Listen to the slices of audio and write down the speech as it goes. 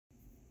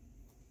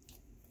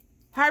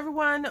Hi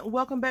everyone,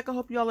 welcome back. I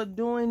hope y'all are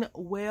doing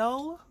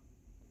well.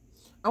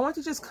 I want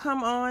to just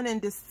come on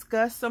and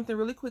discuss something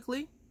really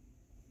quickly.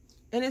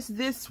 And it's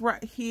this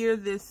right here,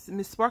 this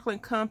Miss Sparkling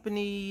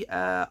Company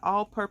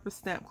all-purpose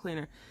stamp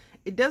cleaner.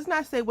 It does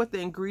not say what the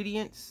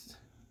ingredients,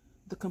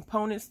 the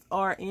components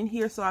are in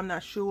here, so I'm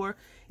not sure.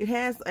 It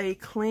has a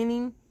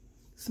cleaning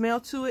smell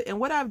to it. And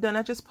what I've done,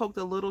 I just poked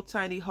a little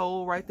tiny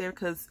hole right there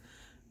because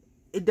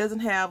it doesn't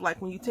have, like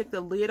when you take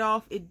the lid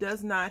off, it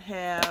does not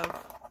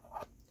have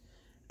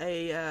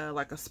a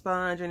like a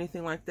sponge or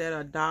anything like that,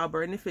 or a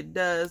dauber, and if it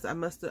does, I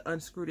must have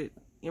unscrewed it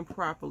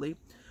improperly.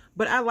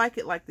 But I like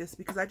it like this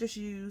because I just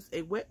use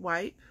a wet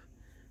wipe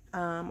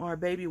or a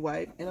baby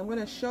wipe, and I'm going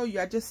to show you.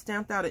 I just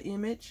stamped out an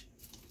image,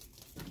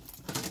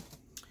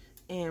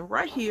 and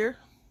right here,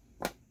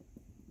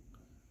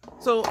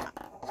 so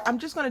I'm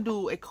just going to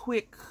do a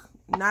quick,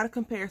 not a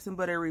comparison,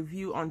 but a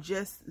review on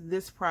just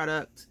this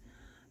product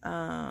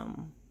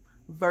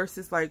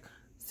versus like,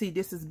 see,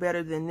 this is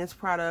better than this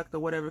product or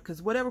whatever,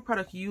 because whatever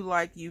product you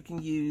like, you can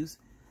use.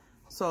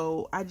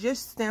 So I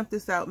just stamped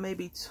this out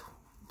maybe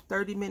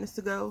 30 minutes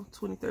ago,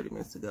 30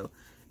 minutes ago.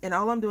 And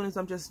all I'm doing is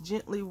I'm just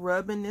gently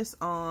rubbing this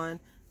on,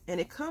 and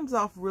it comes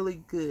off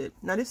really good.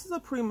 Now, this is a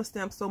Prima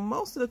stamp, so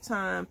most of the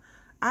time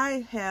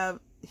I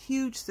have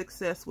huge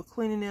success with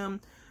cleaning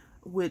them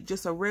with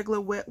just a regular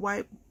wet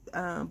wipe.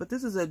 But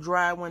this is a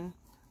dry one.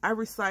 I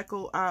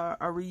recycle, I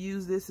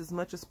reuse this as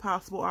much as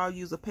possible. I'll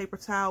use a paper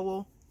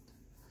towel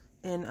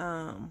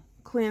and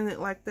clean it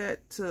like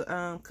that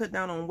to cut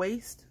down on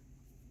waste.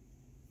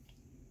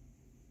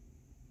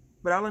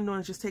 But all I'm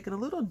doing is just taking a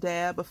little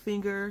dab, a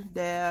finger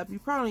dab. You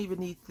probably don't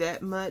even need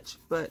that much,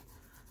 but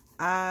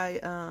I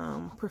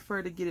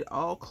prefer to get it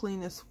all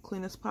clean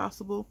as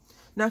possible.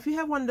 Now, if you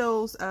have one of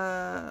those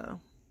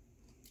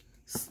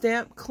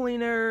stamp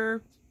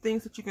cleaner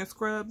things that you can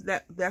scrub,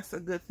 that's a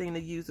good thing to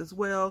use as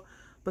well.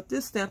 But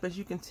this stamp, as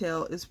you can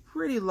tell, is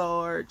pretty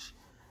large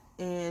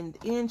and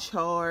in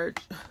charge.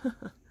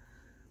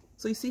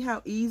 So you see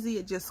how easy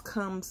it just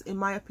comes, in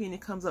my opinion, it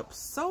comes up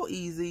so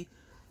easy,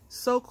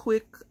 so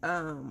quick,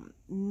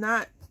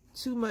 not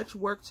too much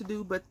work to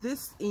do. But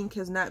this ink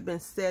has not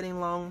been setting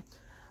long.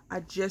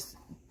 I just,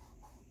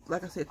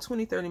 like I said,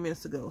 20-30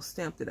 minutes ago,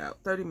 stamped it out.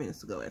 30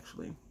 minutes ago,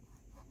 actually.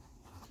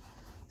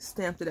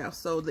 Stamped it out.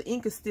 So the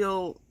ink is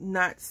still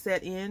not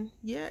set in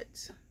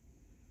yet.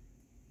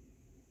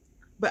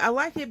 But I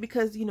like it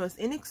because, you know, it's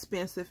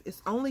inexpensive.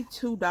 It's only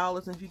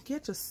 $2. And if you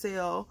get your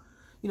sale,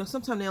 you know,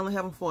 sometimes they only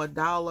have them for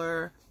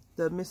 $1.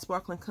 The Miss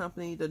Sparkling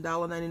Company, the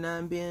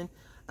 $1.99 bin.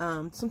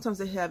 Sometimes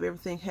they have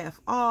everything half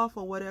off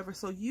or whatever.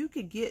 So you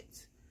could get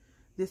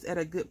this at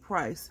a good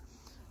price.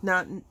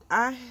 Now,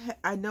 I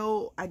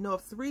know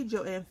of 3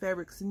 Joann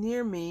fabrics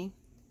near me.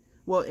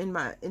 Well, in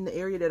the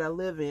area that I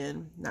live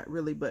in, not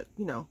really, but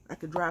you know, I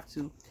could drive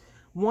to.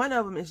 One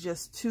of them is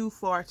just too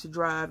far to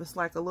drive. It's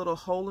like a little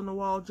hole in the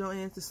wall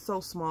Joann's. It's so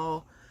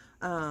small,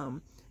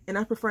 and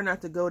I prefer not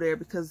to go there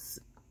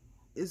because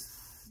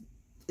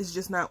it's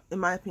just not, in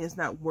my opinion, it's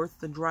not worth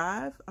the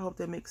drive. I hope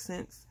that makes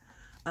sense.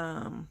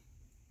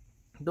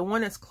 The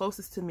one that's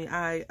closest to me,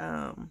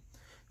 I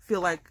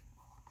feel like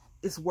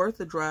it's worth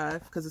the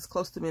drive because it's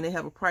close to me and they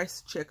have a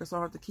price checker, so I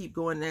don't have to keep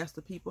going and ask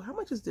the people, how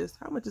much is this?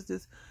 How much is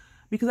this?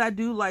 Because I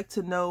do like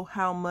to know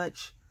how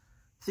much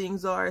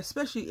things are,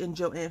 especially in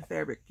Joann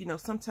fabric. You know,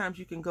 sometimes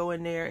you can go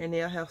in there and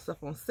they'll have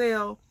stuff on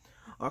sale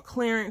or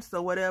clearance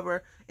or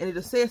whatever, and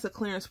it'll say it's a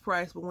clearance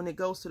price, but when it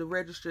goes to the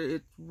register,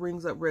 it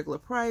rings up regular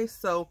price.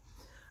 So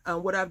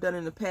what I've done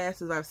in the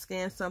past is I've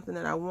scanned something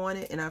that I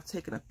wanted and I've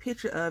taken a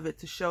picture of it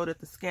to show that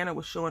the scanner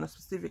was showing a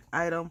specific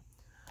item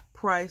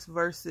price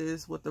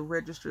versus what the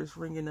register is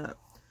ringing up.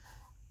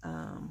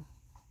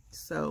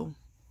 So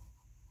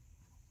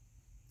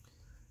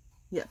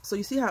yeah, so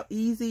you see how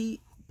easy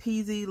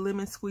peasy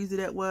lemon squeezy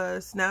that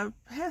was. Now it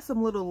has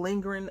some little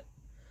lingering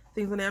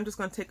things on there. I'm just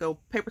going to take a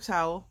paper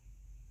towel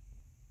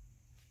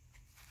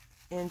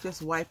and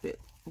just wipe it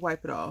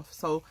off.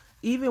 So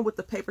even with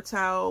the paper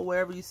towel,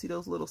 wherever you see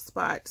those little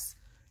spots,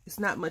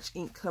 it's not much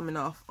ink coming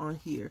off on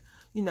here.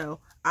 You know,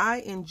 I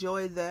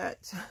enjoy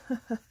that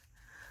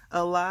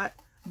a lot,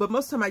 but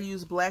most of the time I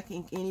use black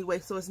ink anyway,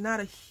 so it's not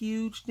a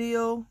huge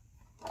deal.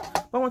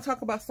 But I want to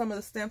talk about some of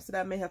the stamps that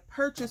I may have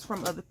purchased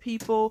from other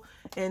people.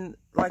 And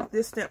like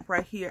this stamp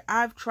right here,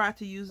 I've tried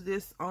to use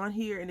this on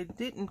here and it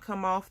didn't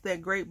come off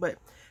that great. But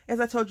as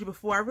I told you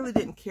before, I really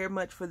didn't care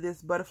much for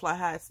this butterfly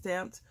hide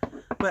stamped.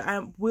 But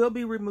I will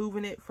be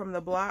removing it from the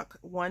block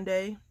one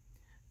day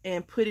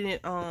and putting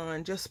it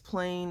on just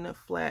plain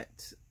flat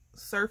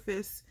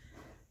surface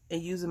and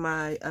using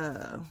my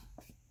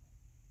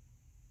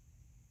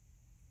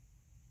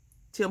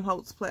Tim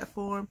Holtz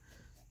platform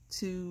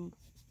to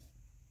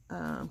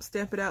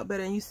stamp it out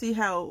better. And you see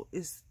how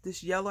is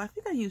this yellow? I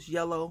think I used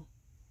yellow,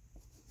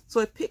 so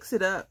it picks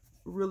it up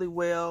really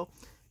well,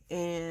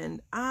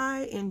 and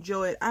I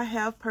enjoy it. I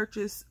have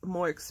purchased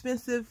more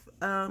expensive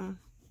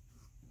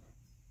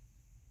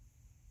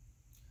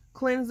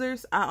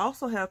cleansers. I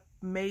also have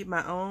made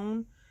my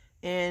own,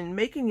 and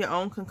making your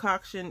own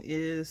concoction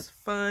is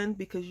fun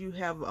because you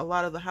have a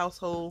lot of the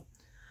household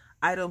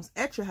items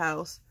at your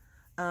house.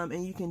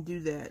 And you can do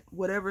that.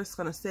 Whatever's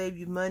going to save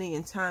you money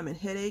and time and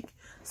headache.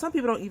 Some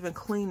people don't even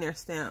clean their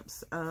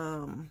stamps.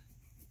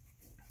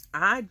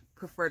 I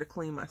prefer to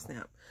clean my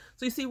stamp.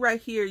 So you see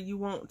right here, you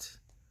won't,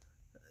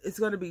 it's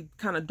going to be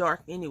kind of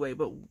dark anyway,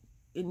 but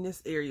in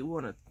this area, we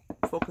want to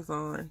focus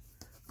on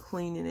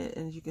cleaning it.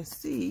 And as you can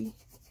see,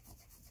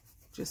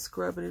 just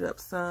scrubbing it up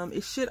some.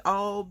 It should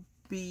all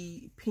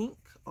be pink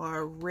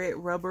or red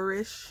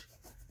rubberish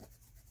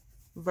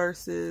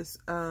versus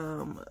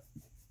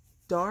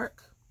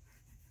dark.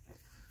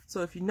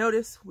 So if you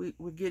notice, we're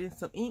getting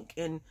some ink,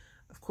 and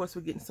of course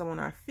we're getting some on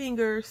our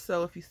fingers.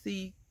 So if you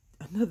see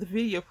another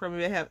video from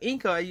me that have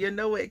ink on, you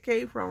know where it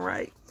came from,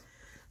 right?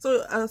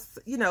 So,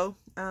 you know,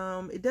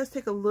 it does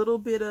take a little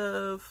bit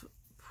of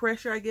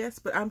pressure, I guess,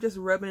 but I'm just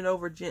rubbing it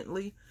over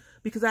gently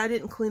because I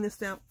didn't clean the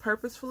stamp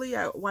purposefully.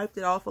 I wiped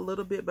it off a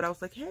little bit, but I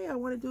was like, hey, I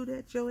want to do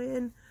that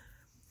Joanne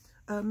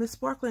Miss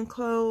Sparkling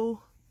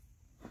Clo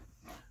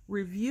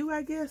review,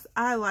 I guess.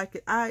 I like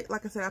it.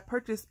 Like I said, I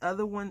purchased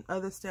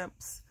other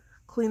stamps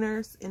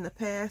cleaners in the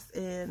past,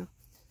 and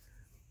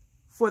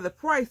for the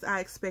price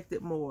I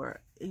expected more.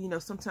 You know,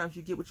 sometimes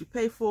you get what you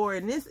pay for.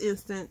 In this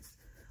instance,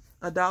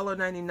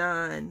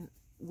 $1.99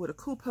 with a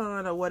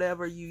coupon or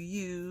whatever you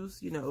use,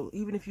 you know,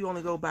 even if you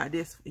only go buy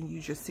this and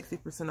use your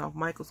 60% off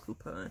Michael's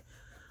coupon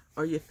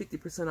or your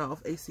 50%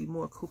 off AC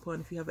Moore coupon,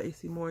 if you have an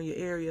AC Moore in your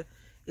area,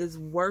 is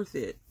worth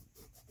it.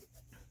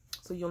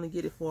 So you only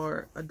get it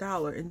for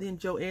 $1. And then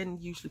Joanne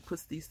usually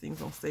puts these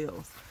things on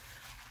sales.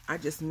 I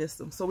just missed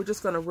them. So we're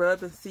just going to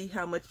rub and see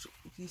how much.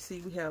 You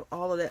see we have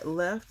all of that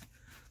left.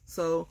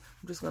 So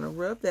I'm just going to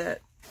rub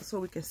that so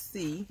we can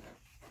see.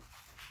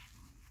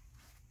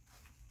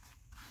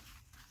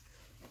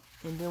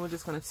 And then we're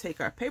just going to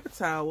take our paper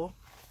towel.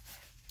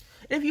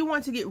 And if you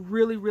want to get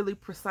really, really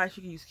precise,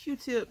 you can use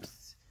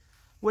Q-tips.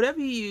 Whatever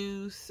you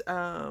use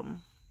to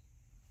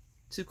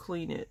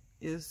clean it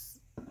is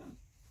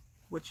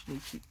what you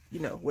need to, you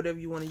know, whatever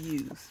you want to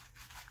use.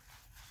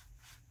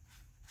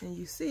 And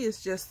you see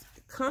it's just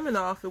coming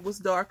off. It was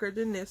darker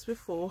than this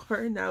before,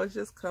 and now it's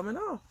just coming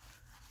off,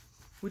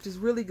 which is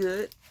really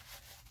good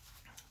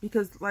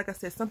because, like I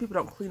said, some people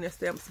don't clean their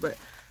stamps, but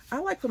I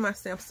like for my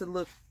stamps to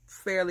look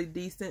fairly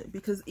decent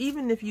because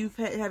even if you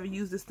haven't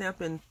used the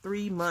stamp in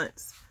 3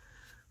 months,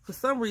 for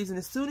some reason,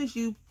 as soon as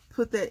you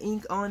put that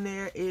ink on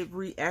there, it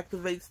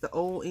reactivates the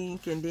old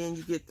ink, and then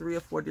you get 3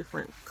 or 4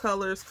 different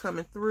colors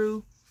coming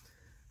through,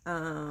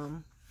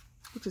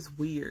 which is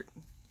weird,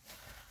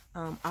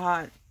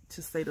 odd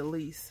to say the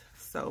least.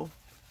 So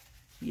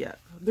yeah,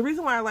 the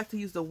reason why I like to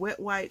use the wet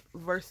wipe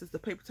versus the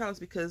paper towel is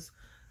because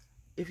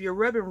if you're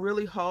rubbing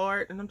really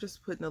hard, and I'm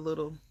just putting a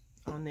little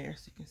on there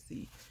so you can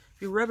see,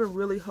 if you're rubbing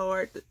really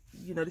hard,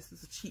 you know, this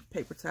is a cheap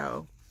paper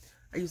towel.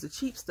 I use the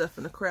cheap stuff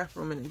in the craft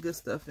room and the good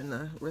stuff in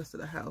the rest of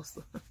the house.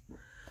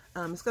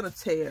 It's gonna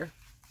tear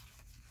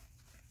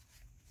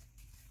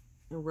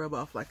and rub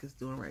off like it's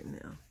doing right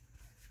now.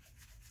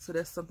 So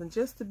that's something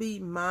just to be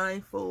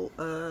mindful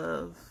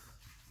of.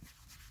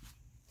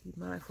 Be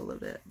mindful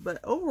of that. But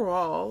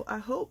overall, I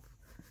hope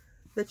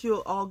that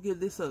you'll all give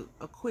this a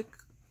quick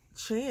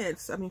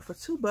chance. I mean, for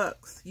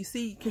 $2, you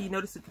see, can you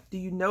notice it? Do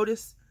you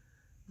notice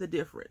the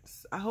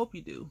difference? I hope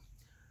you do.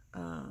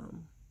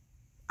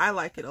 I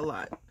like it a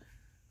lot.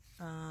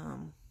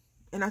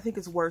 And I think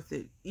it's worth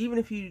it. Even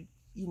if you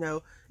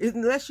know,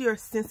 unless you're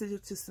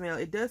sensitive to smell,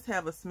 it does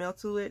have a smell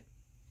to it.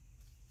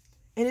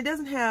 And it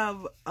doesn't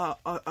have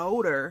an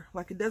odor.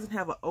 Like, it doesn't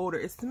have an odor.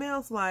 It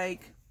smells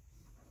like,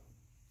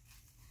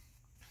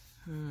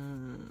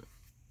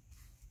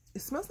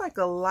 it smells like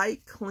a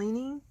light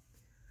cleaning,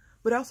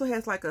 but it also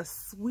has like a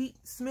sweet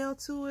smell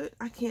to it.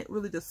 I can't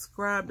really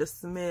describe the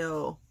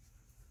smell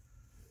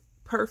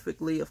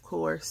perfectly, of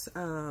course,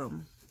 but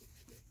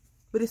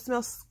it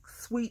smells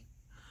sweet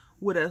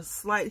with a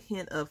slight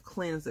hint of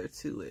cleanser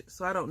to it.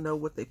 So I don't know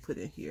what they put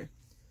in here.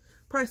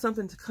 Probably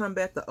something to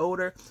combat the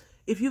odor.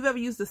 If you've ever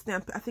used the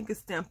stamp, I think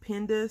it's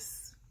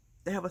Stampendous.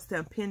 They have a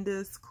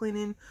Stampendous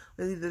cleaning.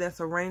 Either that's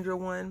a Ranger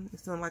one.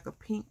 It's on like a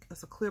pink.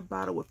 It's a clear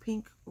bottle with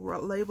pink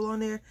label on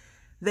there.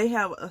 They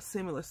have a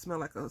similar smell,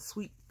 like a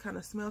sweet kind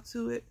of smell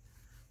to it.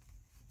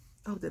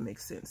 I hope that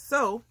makes sense.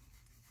 So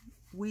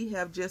we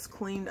have just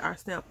cleaned our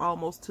stamp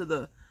almost to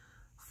the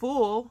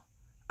full.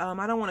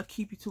 I don't want to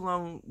keep you too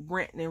long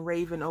ranting and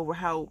raving over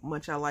how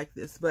much I like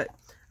this, but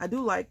I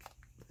do like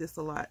this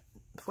a lot.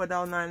 For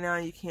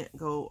 $1.99, you can't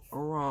go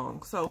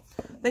wrong. So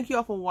thank you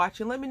all for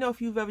watching. Let me know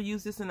if you've ever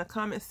used this in the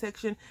comment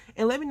section,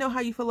 and let me know how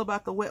you feel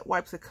about the wet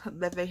wipes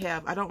that they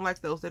have. I don't like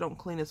those. They don't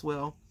clean as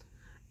well.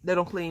 They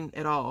don't clean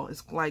at all.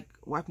 It's like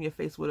wiping your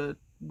face with a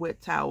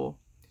wet towel.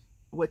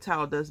 Wet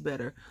towel does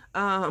better.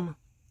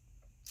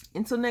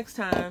 Until next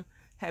time,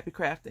 happy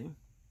crafting.